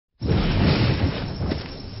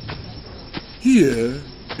Here,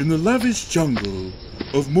 in the lavish jungle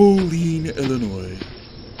of Moline, Illinois,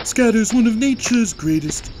 scatters one of nature's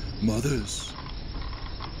greatest mothers,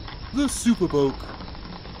 the superboak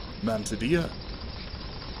Mantidea.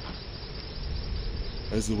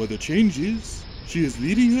 As the weather changes, she is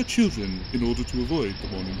leading her children in order to avoid the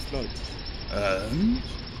morning floods and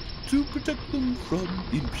to protect them from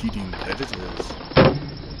impeding predators.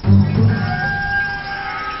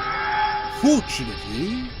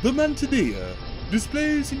 Fortunately, the Mantidea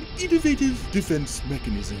displays an innovative defense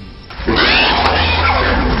mechanism.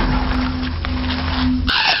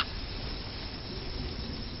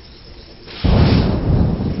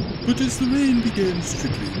 But as the rain begins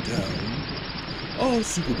trickling down, our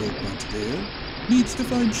superboak Mantidea needs to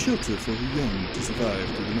find shelter for her young to survive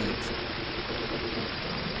through the night.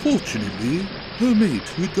 Fortunately, her mate,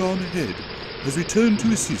 who had gone ahead, has returned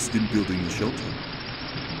to assist in building the shelter.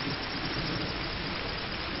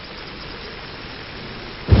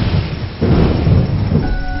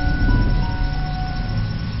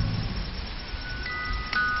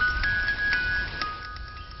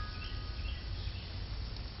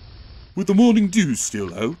 With the morning dew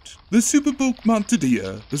still out, the superboak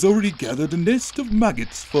Mantidea has already gathered a nest of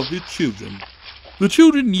maggots for her children. The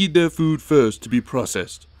children need their food first to be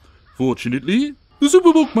processed. Fortunately, the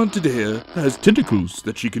superboak Mantidea has tentacles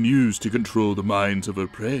that she can use to control the minds of her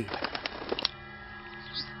prey.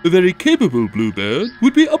 A very capable bluebird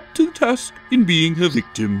would be up to the task in being her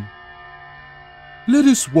victim. Let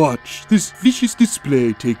us watch this vicious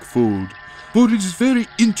display take fold, for it is very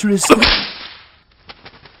interesting.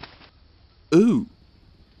 Oh.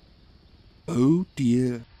 Oh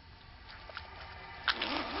dear.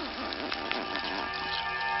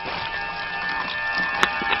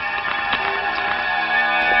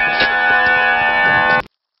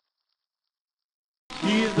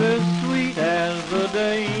 She's as sweet as the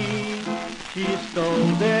day she stole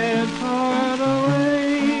their car.